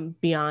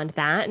beyond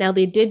that. Now,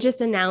 they did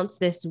just announce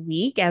this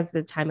week, as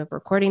the time of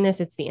recording this,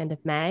 it's the end of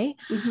May.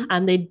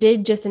 They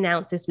did just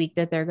announce this week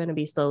that they're going to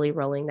be slowly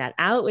rolling that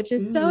out, which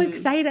is so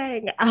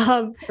exciting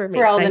for me.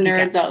 For all the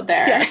nerds out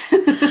there.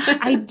 Yes.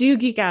 I do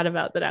geek out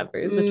about the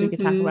numbers, which we could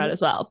talk about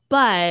as well.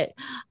 But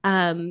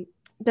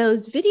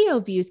those video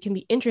views can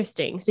be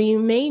interesting. So you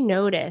may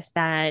notice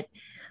that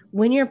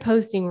when you're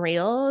posting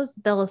Reels,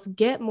 they'll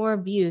get more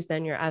views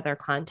than your other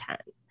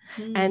content.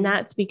 And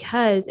that's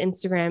because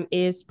Instagram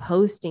is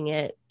posting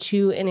it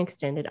to an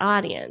extended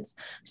audience.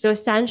 So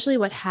essentially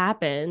what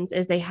happens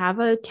is they have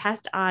a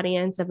test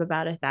audience of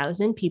about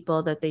 1,000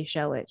 people that they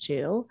show it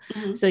to.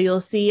 So you'll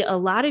see a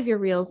lot of your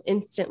Reels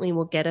instantly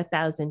will get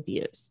 1,000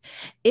 views.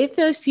 If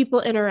those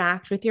people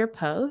interact with your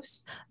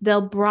posts, they'll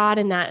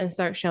broaden that and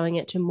start showing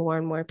it to more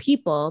and more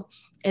people.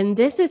 And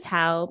this is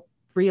how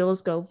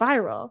reels go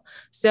viral.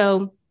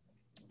 So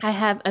I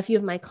have a few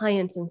of my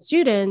clients and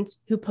students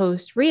who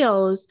post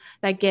reels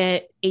that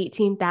get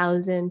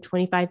 18,000,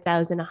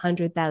 25,000,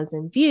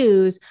 100,000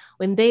 views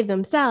when they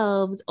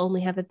themselves only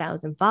have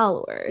 1,000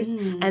 followers.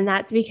 And Mm.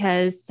 that's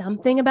because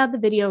something about the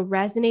video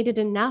resonated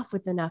enough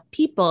with enough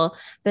people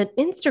that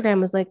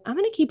Instagram was like, I'm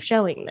going to keep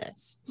showing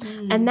this.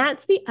 And Mm.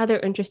 that's the other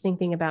interesting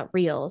thing about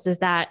reels is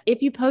that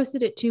if you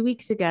posted it 2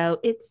 weeks ago,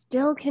 it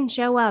still can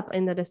show up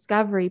in the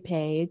discovery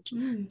page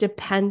Mm.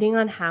 depending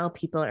on how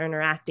people are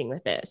interacting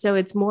with it. So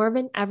it's more of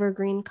an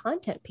evergreen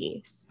content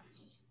piece.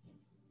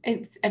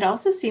 It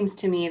also seems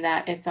to me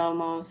that it's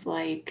almost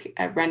like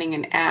running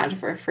an ad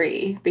for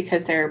free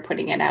because they're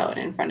putting it out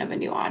in front of a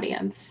new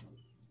audience.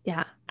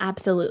 Yeah,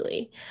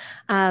 absolutely.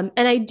 And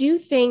I do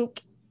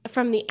think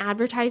from the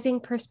advertising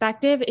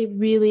perspective, it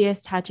really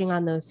is touching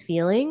on those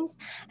feelings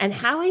and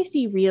how I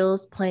see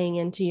reels playing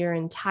into your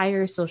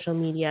entire social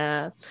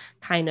media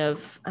kind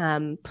of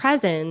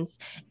presence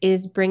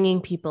is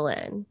bringing people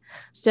in.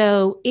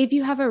 So if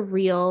you have a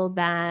reel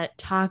that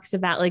talks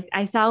about, like,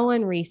 I saw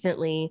one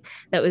recently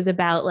that was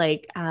about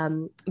like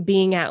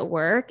being at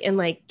work and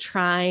like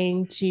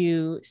trying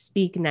to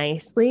speak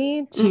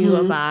nicely to a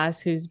Mm-hmm. boss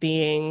who's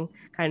being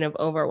kind of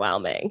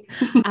overwhelming.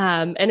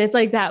 And it's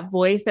like that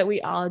voice that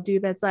we all do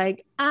that's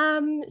like,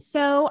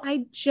 so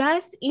I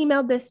just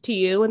emailed this to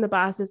you. And the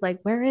boss is like,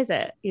 where is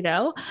it? You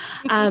know?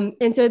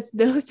 And so it's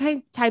those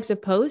types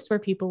of posts where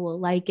people will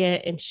like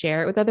it and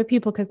share it with other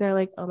people because they're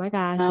like, oh my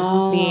gosh, this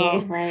is Oh,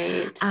 me.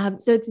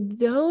 right. So it's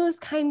those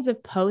kinds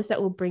of posts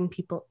that will bring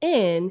people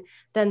in,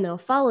 then they'll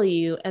follow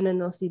you and then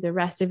they'll see the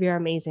rest of your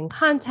amazing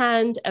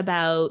content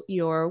about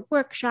your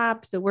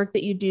workshops, the work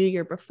that you do,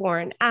 your before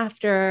and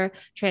after,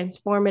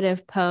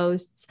 transformative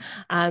posts,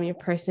 your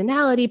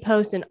personality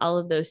posts, and all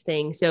of those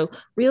things. So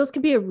reels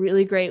can be a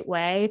really great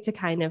way to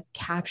kind of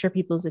capture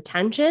people's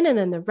attention. And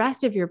then the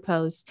rest of your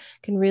posts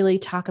can really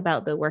talk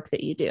about the work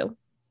that you do.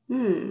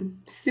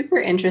 Super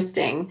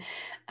interesting.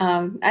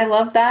 I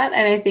love that.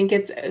 And I think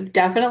it's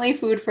definitely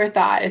food for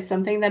thought. It's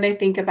something that I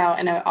think about,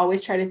 and I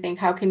always try to think,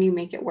 how can you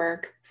make it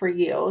work for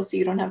you so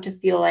you don't have to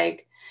feel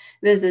like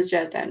this is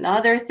just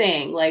another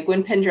thing. Like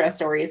when Pinterest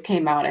stories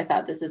came out, I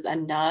thought this is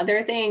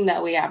another thing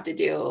that we have to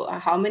do.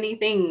 How many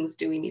things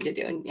do we need to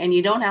do? And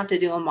you don't have to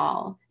do them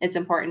all. It's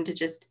important to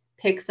just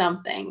pick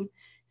something,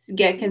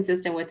 get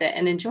consistent with it,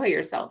 and enjoy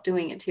yourself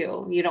doing it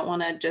too. You don't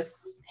want to just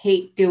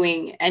hate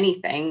doing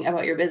anything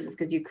about your business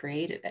because you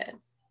created it.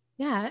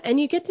 Yeah. And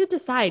you get to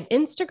decide.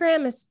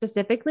 Instagram is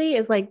specifically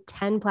is like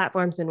 10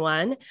 platforms in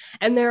one,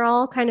 and they're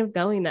all kind of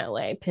going that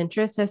way.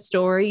 Pinterest has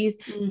stories.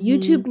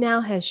 YouTube Mm-hmm.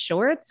 now has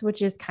shorts,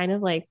 which is kind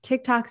of like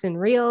TikToks and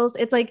reels.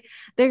 It's like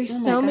there's Oh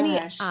my so many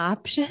gosh.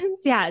 options.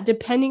 Yeah.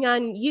 Depending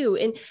on you.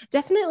 And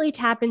definitely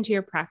tap into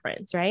your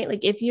preference, right?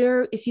 Like if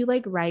you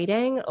like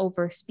writing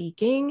over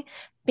speaking,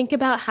 think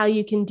about how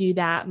you can do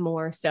that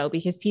more so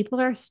because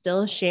people are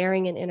still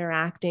sharing and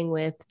interacting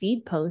with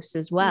feed posts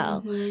as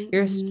well. Mm-hmm.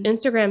 Your Mm-hmm.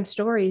 Instagram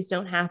stories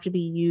don't have to be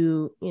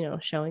you, you know,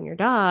 showing your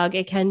dog.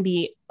 It can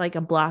be like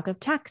a block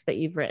of text that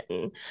you've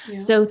written. Yeah.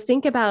 So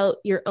think about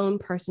your own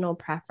personal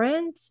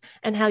preference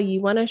and how you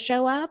want to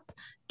show up.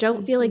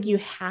 Don't feel like Mm-hmm. you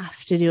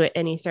have to do it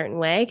any certain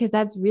way because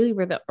that's really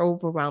where the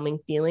overwhelming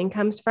feeling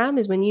comes from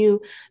is when you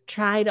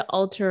try to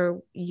alter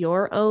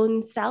your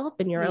own self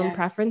and your own Yes.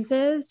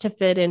 preferences to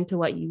fit into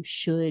what you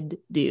should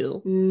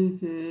do.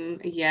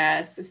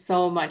 Yes,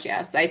 so much.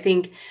 Yes. I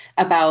think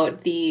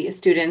about the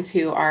students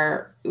who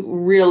are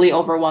really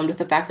overwhelmed with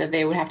the fact that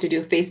they would have to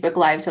do Facebook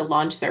Live to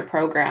launch their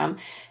program.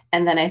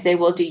 And then I say,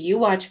 well, do you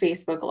watch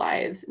Facebook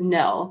Lives?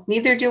 No,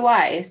 neither do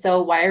I.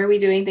 So why are we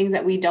doing things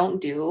that we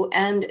don't do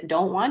and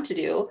don't want to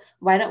do?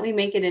 Why don't we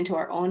make it into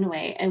our own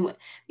way? And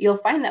you'll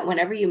find that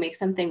whenever you make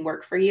something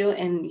work for you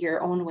in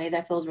your own way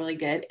that feels really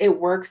good, it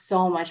works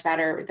so much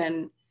better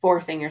than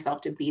forcing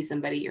yourself to be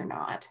somebody you're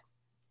not.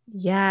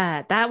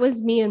 Yeah, that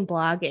was me in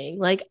blogging.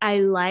 Like I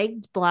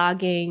liked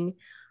blogging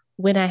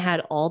when I had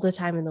all the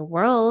time in the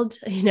world,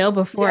 you know,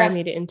 before I Yeah.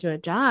 made it into a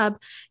job.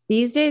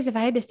 These days, if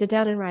I had to sit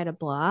down and write a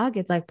blog,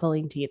 it's like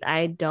pulling teeth.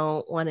 I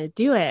don't want to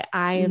do it.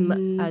 I am a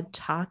Mm-hmm.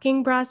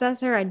 talking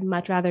processor. I'd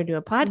much rather do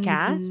a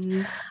podcast,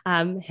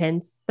 Mm-hmm.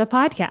 hence the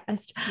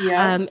podcast.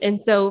 Yep.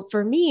 And so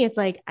for me, it's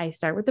like I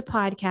start with the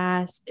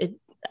podcast.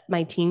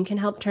 My team can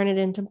help turn it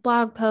into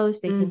blog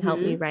posts. They can help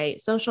me Mm-hmm. write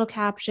social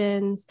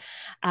captions.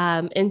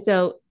 And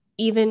so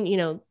even, you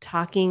know,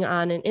 talking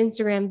on an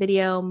Instagram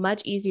video,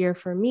 much easier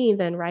for me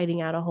than writing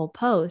out a whole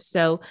post.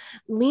 So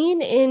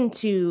lean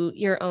into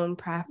your own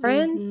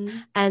preference. Mm-hmm.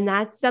 And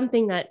that's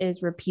something that is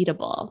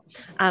repeatable.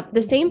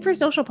 The same for Mm-hmm.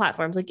 social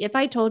platforms. Like if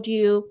I told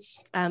you,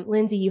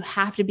 Lindsay, you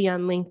have to be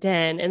on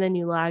LinkedIn, and then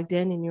you logged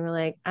in and you were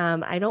like,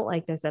 I don't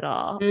like this at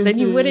all, then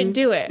you wouldn't Mm-hmm.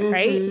 do it.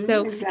 Right. Mm-hmm.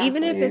 So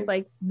even if it's Exactly.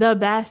 like the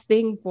best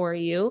thing for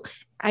you,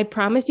 I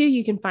promise you,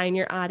 you can find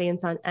your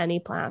audience on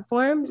any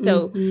platform.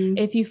 So Mm-hmm.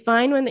 if you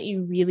find one that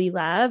you really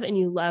love and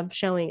you love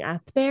showing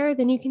up there,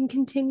 then you can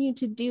continue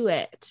to do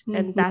it.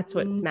 And that's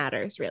what Mm-hmm.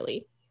 matters,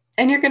 really.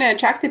 And you're going to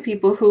attract the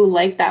people who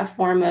like that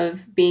form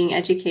of being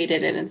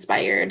educated and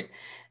inspired.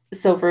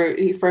 So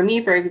for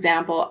me, for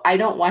example, I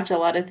don't watch a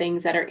lot of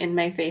things that are in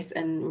my face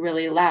and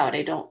really loud.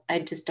 I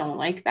just don't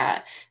like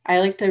that. I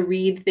like to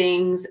read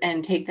things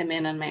and take them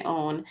in on my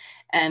own.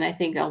 And I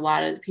think a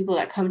lot of the people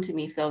that come to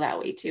me feel that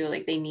way too.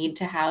 Like they need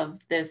to have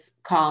this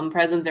calm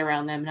presence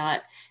around them,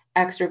 not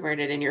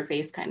extroverted in your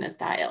face kind of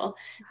style.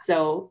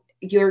 So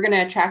you're going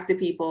to attract the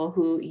people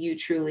who you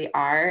truly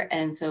are.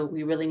 And so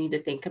we really need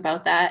to think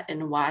about that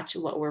and watch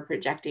what we're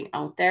projecting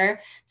out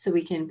there so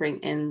we can bring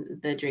in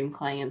the dream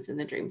clients and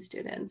the dream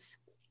students.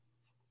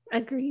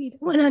 Agreed.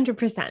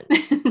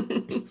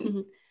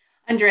 100%.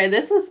 Andrea,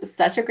 this was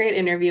such a great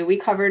interview. We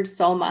covered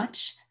so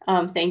much.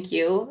 Thank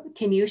you.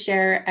 Can you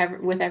share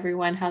with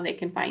everyone how they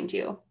can find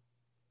you?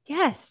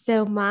 Yes.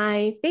 So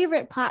my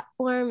favorite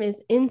platform is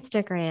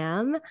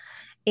Instagram.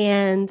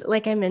 And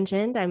like I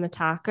mentioned, I'm a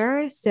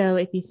talker. So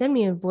if you send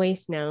me a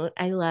voice note,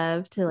 I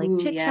love to like Ooh,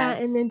 chit chat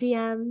in yes. the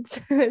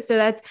DMs. So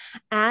that's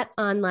at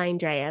online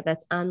Drea.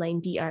 That's online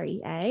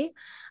DREA.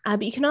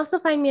 But you can also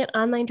find me at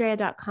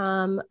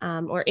onlinedrea.com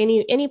or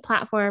any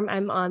platform.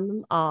 I'm on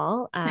them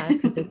all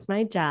because it's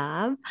my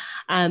job.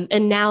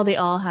 And now they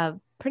all have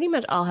pretty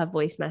much all have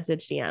voice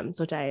message DMs,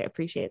 which I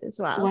appreciate as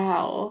well.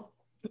 Wow.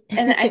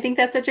 And I think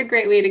that's such a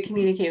great way to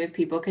communicate with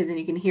people because then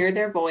you can hear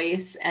their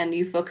voice and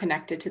you feel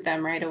connected to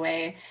them right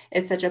away.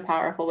 It's such a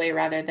powerful way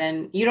rather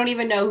than you don't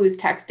even know who's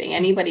texting.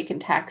 Anybody can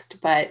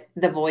text, but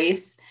the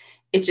voice,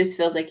 it just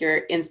feels like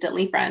you're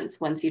instantly friends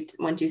once you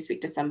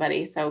speak to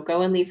somebody. So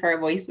go and leave her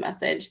a voice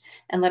message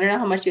and let her know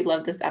how much you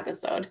love this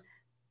episode.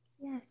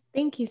 Yes,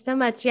 thank you so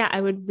much. Yeah, I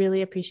would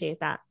really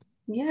appreciate that.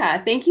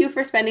 Yeah, thank you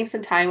for spending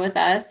some time with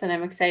us. And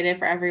I'm excited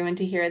for everyone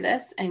to hear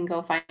this and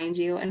go find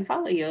you and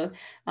follow you.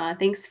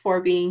 Thanks for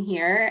being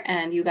here.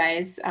 And you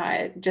guys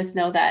just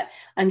know that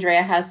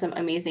Andrea has some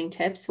amazing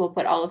tips. We'll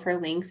put all of her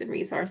links and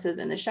resources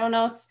in the show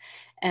notes.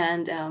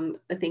 And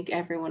I think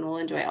everyone will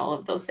enjoy all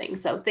of those things.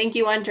 So thank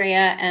you,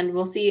 Andrea. And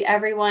we'll see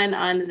everyone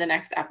on the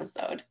next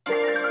episode.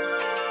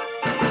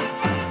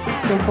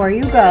 Before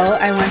you go,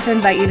 I want to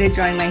invite you to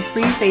join my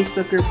free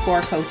Facebook group for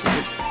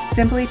coaches.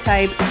 Simply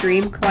type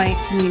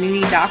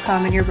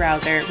dreamclientcommunity.com in your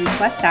browser,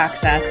 request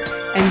access,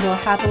 and we'll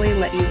happily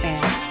let you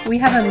in. We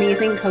have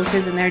amazing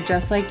coaches in there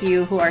just like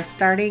you who are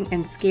starting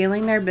and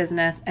scaling their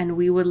business, and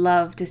we would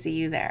love to see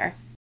you there.